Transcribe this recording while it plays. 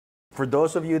For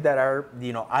those of you that are,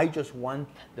 I just want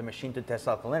the machine to test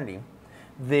alkalinity,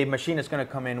 the machine is going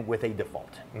to come in with a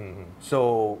default.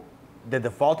 So the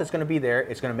default is going to be there.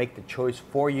 It's going to make the choice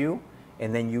for you,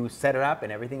 and then you set it up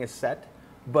and everything is set.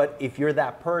 But if you're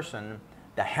that person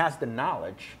that has the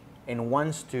knowledge and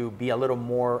wants to be a little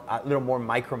more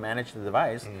micromanage the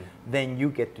device, then you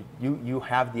get to you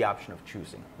have the option of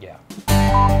choosing. Yeah.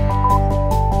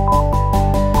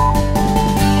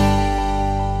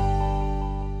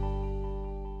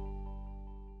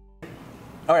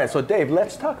 All right, so Dave,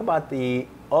 let's talk about the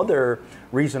other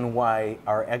reason why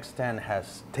our X10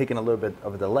 has taken a little bit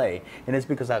of a delay, and it's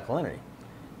because of alkalinity.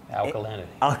 Alkalinity.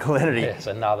 Alkalinity. Yes,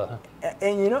 another.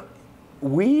 And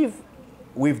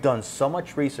we've done so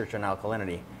much research on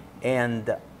alkalinity,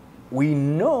 and we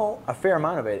know a fair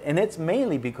amount of it, and it's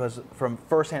mainly because from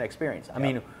firsthand experience. I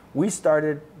mean, we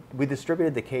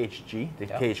distributed the KHG, the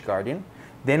KH Guardian.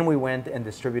 Then we went and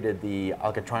distributed the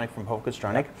Alkatronic from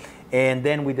Hokastronic, and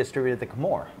then we distributed the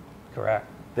Camor. Correct.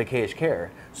 The KH Care.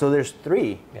 So there's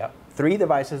three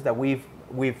devices that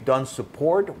we've done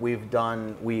support. We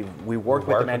worked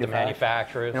with the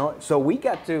manufacturers. So we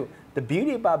got to. The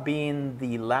beauty about being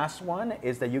the last one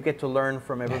is that you get to learn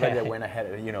from everybody that went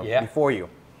ahead, before you.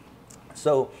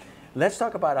 So let's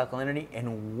talk about alkalinity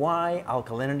and why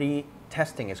alkalinity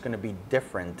testing is going to be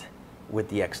different with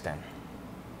the X10.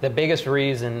 The biggest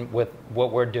reason with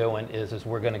what we're doing is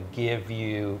we're going to give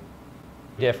you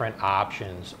different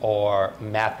options or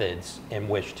methods in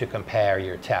which to compare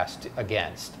your test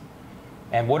against.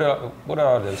 And what are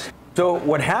those? So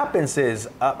what happens is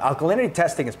alkalinity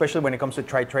testing, especially when it comes to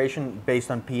titration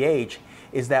based on pH,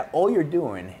 is that all you're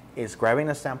doing is grabbing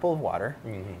a sample of water,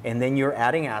 and then you're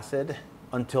adding acid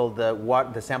until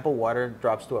the sample water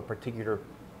drops to a particular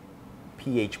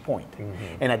pH point.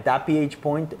 And at that pH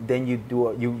point, then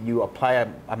you apply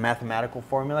a mathematical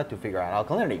formula to figure out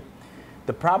alkalinity.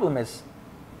 The problem is,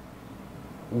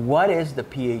 what is the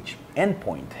pH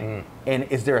endpoint? And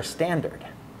is there a standard?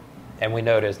 And we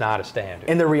know there's not a standard.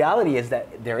 And the reality is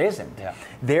that there isn't.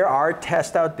 There are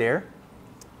tests out there.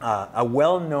 A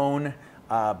well-known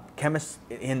chemist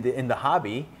in the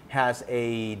hobby has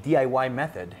a DIY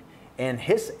method, and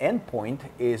his endpoint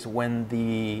is when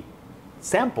the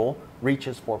sample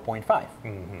reaches 4.5.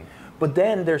 But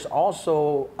then there's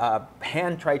also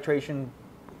hand titration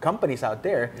companies out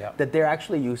there that they're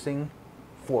actually using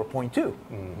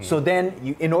 4.2. So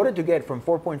then in order to get from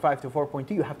 4.5 to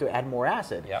 4.2, you have to add more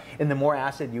acid. And the more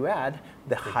acid you add,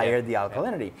 the higher the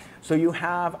alkalinity. So you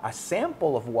have a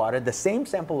sample of water, the same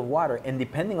sample of water, and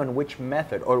depending on which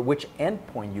method or which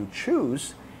endpoint you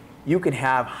choose, you can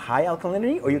have high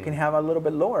alkalinity or you can have a little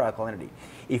bit lower alkalinity.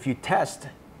 If you test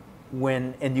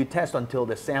you test until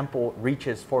the sample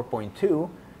reaches 4.2,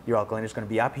 your alkalinity is going to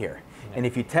be up here. And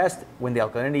if you test when the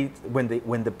alkalinity,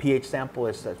 when the pH sample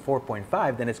is at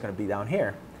 4.5, then it's going to be down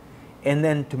here. And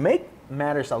then to make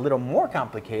matters a little more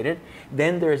complicated,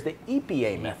 then there's the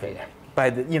EPA method by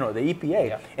the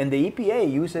EPA. And the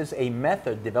EPA uses a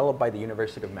method developed by the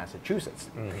University of Massachusetts.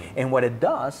 And what it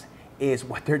does is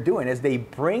what they're doing is they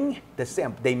bring the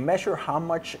sample, they measure how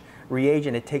much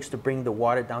reagent it takes to bring the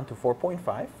water down to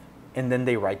 4.5, and then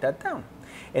they write that down.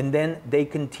 And then they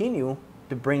continue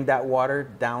to bring that water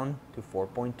down to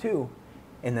 4.2,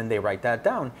 and then they write that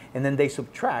down, and then they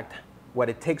subtract what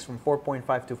it takes from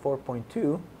 4.5 to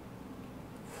 4.2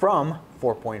 from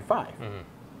 4.5.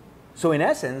 So in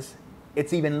essence,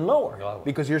 it's even lower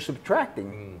because you're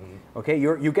subtracting. Okay,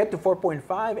 you get to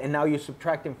 4.5, and now you're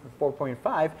subtracting from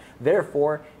 4.5.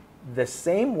 Therefore, the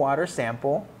same water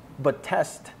sample, but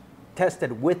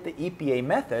tested with the EPA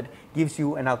method, gives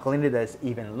you an alkalinity that's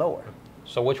even lower.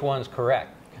 So which one's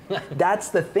correct? That's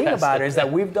the thing about it, is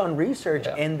that we've done research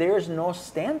and there's no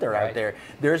standard out there.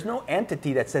 There's no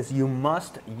entity that says you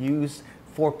must use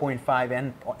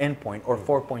 4.5 endpoint or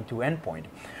 4.2 endpoint,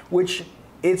 which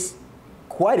is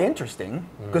quite interesting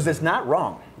because it's not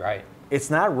wrong. It's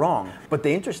not wrong. But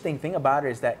the interesting thing about it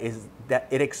is that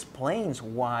it explains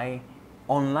why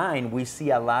online we see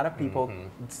a lot of people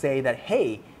say that,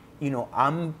 hey,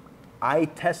 I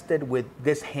tested with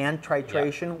this hand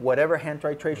titration, whatever hand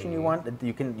titration you want, that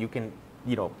you can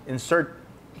insert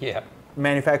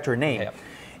manufacturer name.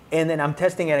 And then I'm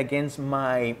testing it against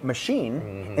my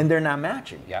machine, and they're not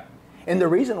matching. And the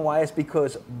reason why is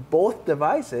because both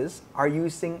devices are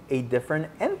using a different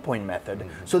endpoint method,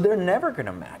 so they're never going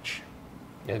to match.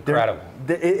 Incredible.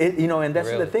 And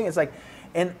that's the thing. It's like,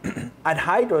 and at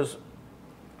HYDROS,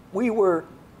 we were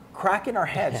cracking our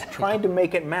heads trying to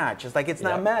make it match. It's like, it's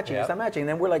not matching, it's not matching. And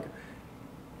then we're like,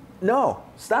 no,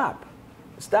 stop.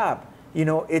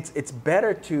 It's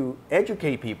better to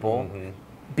educate people,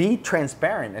 be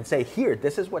transparent and say, here,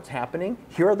 this is what's happening.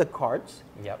 Here are the cards.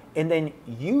 Yep. And then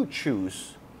you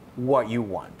choose what you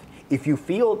want. If you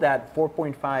feel that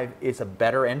 4.5 is a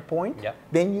better endpoint, yep,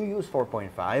 then you use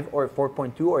 4.5 or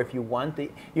 4.2, or if you want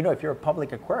the, you know, if you're a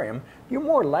public aquarium, you're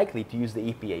more likely to use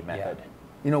the EPA method. Yeah.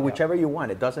 You know, whichever you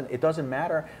want. It doesn't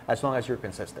matter as long as you're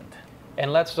consistent.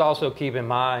 And let's also keep in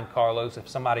mind, Carlos, if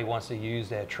somebody wants to use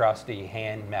their trusty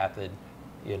hand method,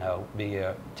 you know,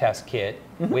 via test kit,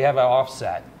 we have an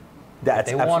offset.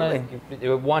 That's if they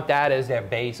want that as their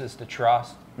basis to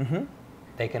trust,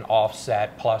 they can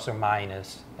offset plus or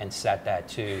minus and set that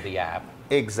to the app.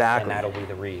 Exactly. And that'll be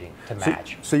the reading to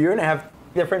match. So you're going to have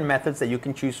different methods that you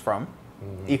can choose from.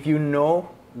 If you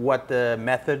know what the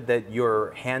method that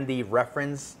your handy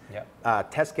reference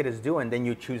test kit is doing, then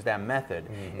you choose that method.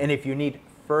 And if you need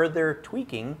further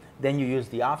tweaking, then you use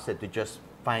the offset to just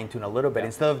fine tune a little bit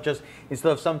instead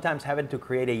of sometimes having to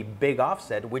create a big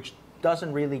offset, which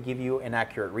doesn't really give you an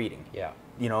accurate reading. Yeah.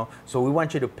 You know, so we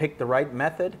want you to pick the right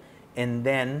method and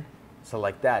then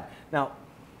select that. Now,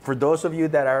 for those of you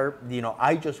that are, you know,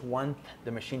 I just want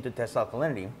the machine to test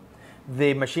alkalinity,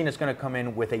 the machine is going to come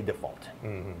in with a default.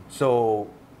 So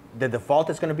the default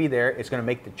is going to be there. It's going to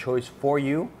make the choice for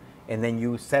you, and then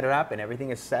you set it up and everything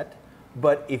is set.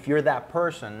 But if you're that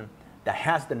person that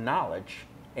has the knowledge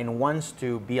and wants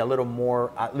to be a little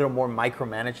more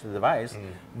micromanage the device,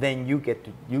 then you get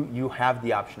to you have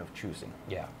the option of choosing.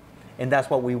 Yeah. And that's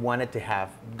what we wanted to have.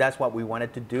 That's what we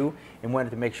wanted to do, and wanted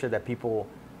to make sure that people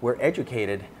were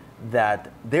educated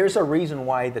that there's a reason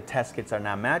why the test kits are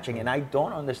not matching, and I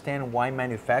don't understand why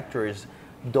manufacturers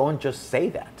don't just say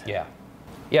that. Yeah.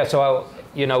 Yeah, so,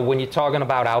 you know, when you're talking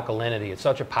about alkalinity, it's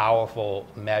such a powerful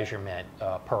measurement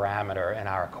parameter in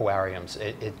our aquariums.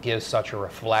 It gives such a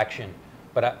reflection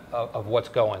of what's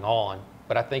going on.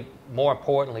 But I think more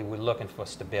importantly, we're looking for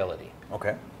stability.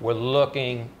 Okay. We're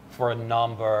looking for a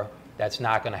number that's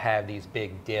not going to have these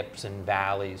big dips and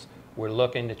valleys. We're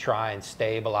looking to try and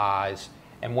stabilize.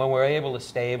 And when we're able to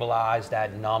stabilize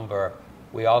that number,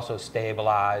 we also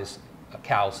stabilize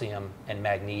calcium and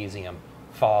magnesium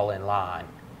fall in line.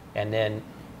 And then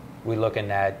we're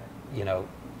looking at, you know,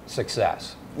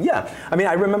 success. Yeah. I mean,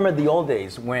 I remember the old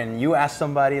days when you asked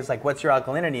somebody, it's like, what's your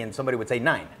alkalinity? And somebody would say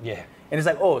 9. Yeah. And it's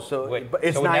like, oh, so but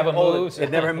it's so 9. It never moves?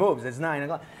 It never moves. It's 9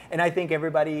 o'clock. And I think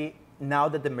everybody, now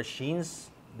that the machines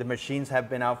have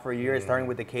been out for years, starting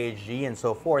with the KHG and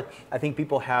so forth, I think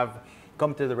people have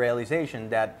come to the realization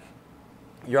that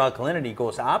your alkalinity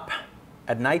goes up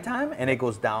at nighttime and it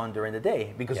goes down during the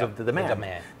day because of the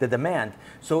demand. The demand.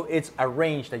 So it's a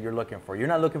range that you're looking for. You're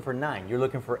not looking for 9. You're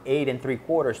looking for 8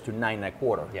 3/4 to 9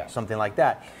 1/4. Yeah. Something like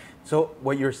that. So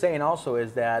what you're saying also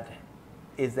is that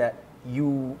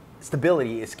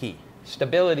stability is key.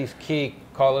 Stability is key,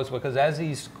 Carlos, because as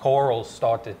these corals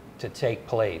start to take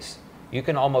place, you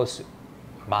can almost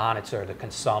monitor the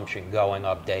consumption going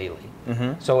up daily.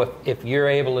 So if you're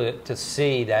able to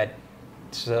see that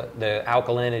the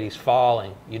alkalinity is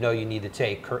falling, you know you need to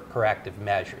take corrective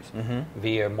measures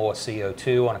via more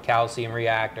CO2 on a calcium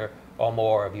reactor or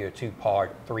more of your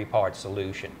 2-part, 3-part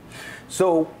solution.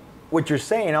 So what you're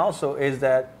saying also is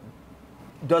that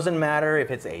doesn't matter if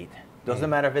it's 8, doesn't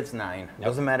matter if it's 9,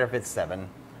 doesn't matter if it's 7,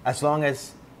 as long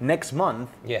as next month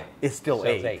it's still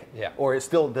 8, or it's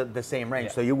still the same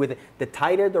range. So the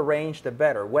tighter the range, the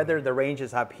better. Whether the range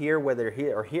is up here, whether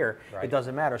here or here, it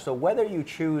doesn't matter. So whether you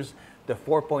choose the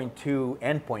 4.2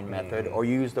 endpoint method or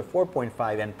use the 4.5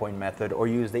 endpoint method or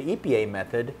use the EPA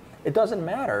method, it doesn't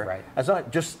matter. As long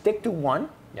just stick to one.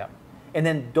 And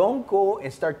then don't go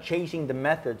and start changing the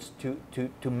methods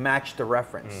to match the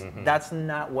reference. That's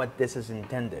not what this is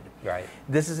intended.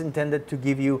 This is intended to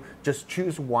give you just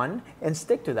choose one and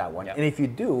stick to that one. And if you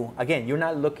do, again,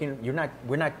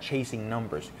 we're not chasing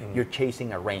numbers. You're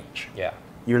chasing a range.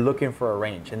 You're looking for a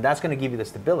range, and that's going to give you the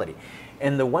stability.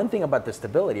 And the one thing about the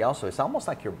stability also, it's almost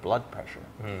like your blood pressure.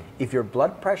 If your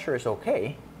blood pressure is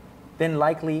okay, then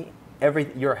likely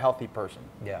you're a healthy person.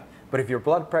 But if your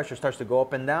blood pressure starts to go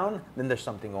up and down, then there's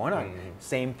something going on.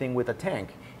 Same thing with a tank.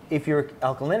 If your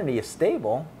alkalinity is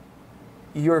stable,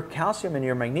 your calcium and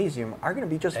your magnesium are going to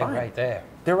be just fine. They're right there.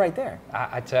 They're right there.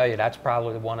 I tell you, that's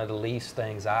probably one of the least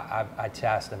things I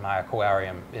test in my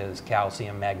aquarium is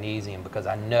calcium, magnesium, because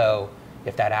I know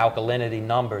if that alkalinity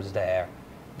number's there,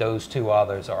 those two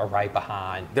others are right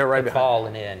behind. They're right behind.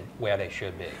 Falling in where they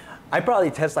should be. I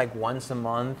probably test like once a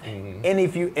month. And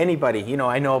if anybody, you know,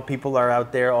 I know people are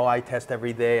out there, oh, I test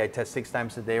every day, I test 6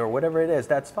 times a day or whatever it is,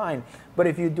 that's fine. But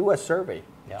if you do a survey,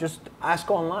 just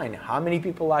ask online, how many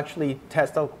people actually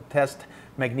test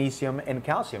magnesium, and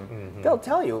calcium. They'll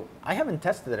tell you, I haven't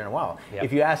tested it in a while. Yep.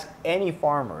 If you ask any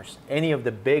farmers, any of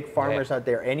the big farmers out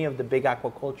there, any of the big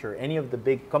aquaculture, any of the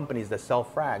big companies that sell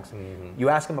frags, you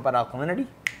ask them about alkalinity,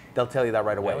 they'll tell you that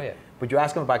right away. Oh, yeah. But you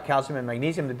ask them about calcium and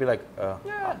magnesium, they'd be like,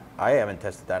 I haven't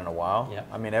tested that in a while. Yep.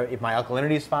 I mean, if my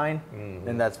alkalinity is fine,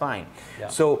 then that's fine.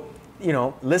 Yep. So, you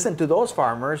know, listen to those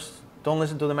farmers. Don't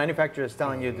listen to the manufacturers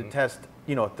telling you to test,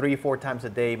 you know, 3-4 times a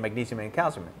day magnesium and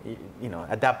calcium. You know,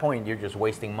 at that point, you're just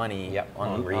wasting money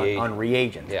on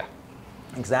reagents. Yeah.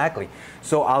 Exactly.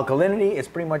 So alkalinity is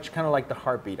pretty much kind of like the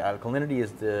heartbeat. Alkalinity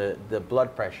is the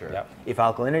blood pressure. Yep. If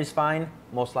alkalinity is fine,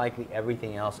 most likely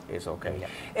everything else is okay. Yep.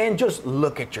 And just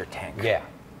look at your tank. Yeah,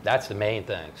 that's the main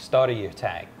thing. Study your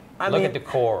tank. Look at the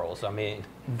corals. I mean,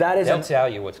 they'll tell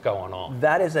you what's going on.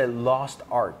 That is a lost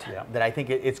art that I think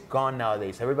it's gone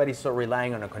nowadays. Everybody's so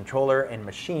relying on a controller and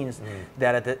machines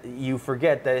that you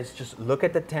forget that it's just look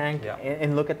at the tank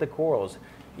and look at the corals.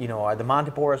 You know, are the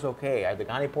Montipores okay? Are the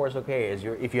Gonipores okay?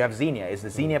 If you have Xenia, is the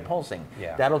Xenia pulsing?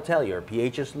 Yeah. That'll tell you. Your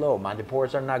pH is low.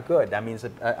 Montipores are not good. That means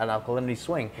an alkalinity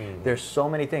swing. There's so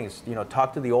many things. You know,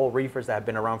 talk to the old reefers that have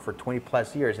been around for 20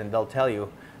 plus years, and they'll tell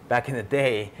you, back in the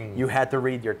day, you had to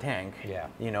read your tank. Yeah.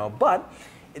 You know, but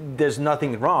there's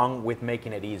nothing wrong with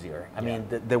making it easier. I mean,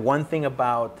 the one thing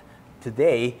about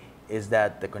today is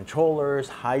that the controllers,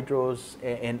 HYDROS,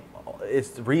 and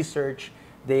it's research,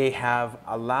 they have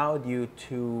allowed you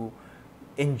to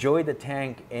enjoy the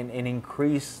tank and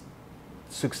increase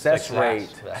success rate,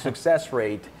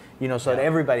 you know, so that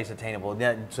everybody's attainable.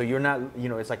 So you're not, you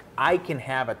know, it's like I can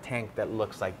have a tank that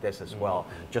looks like this as well,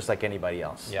 just like anybody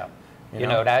else. Yeah. You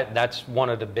know, that's one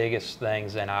of the biggest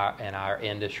things in our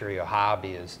industry or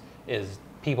hobby is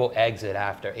people exit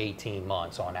after 18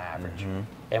 months on average.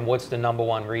 And what's the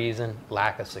 #1 reason?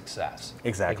 Lack of success.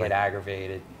 Exactly. They get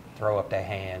aggravated, throw up their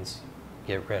hands,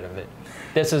 get rid of it.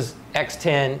 This is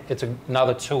X10. It's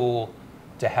another tool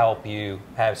to help you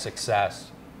have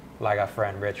success like our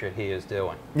friend Richard here is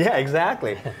doing. Yeah,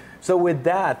 exactly. So with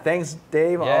that, thanks,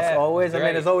 Dave, as always. Great. I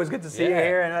mean, it's always good to see you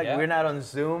here, and we're not on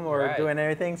Zoom or doing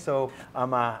anything, so I'm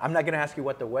not going to ask you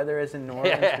what the weather is in New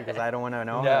Orleans because I don't want to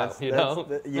know.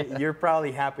 No, you're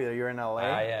probably happy that you're in LA.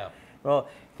 I am. Well,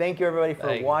 thank you, everybody,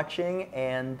 for watching,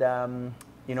 and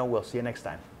you know, we'll see you next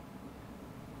time.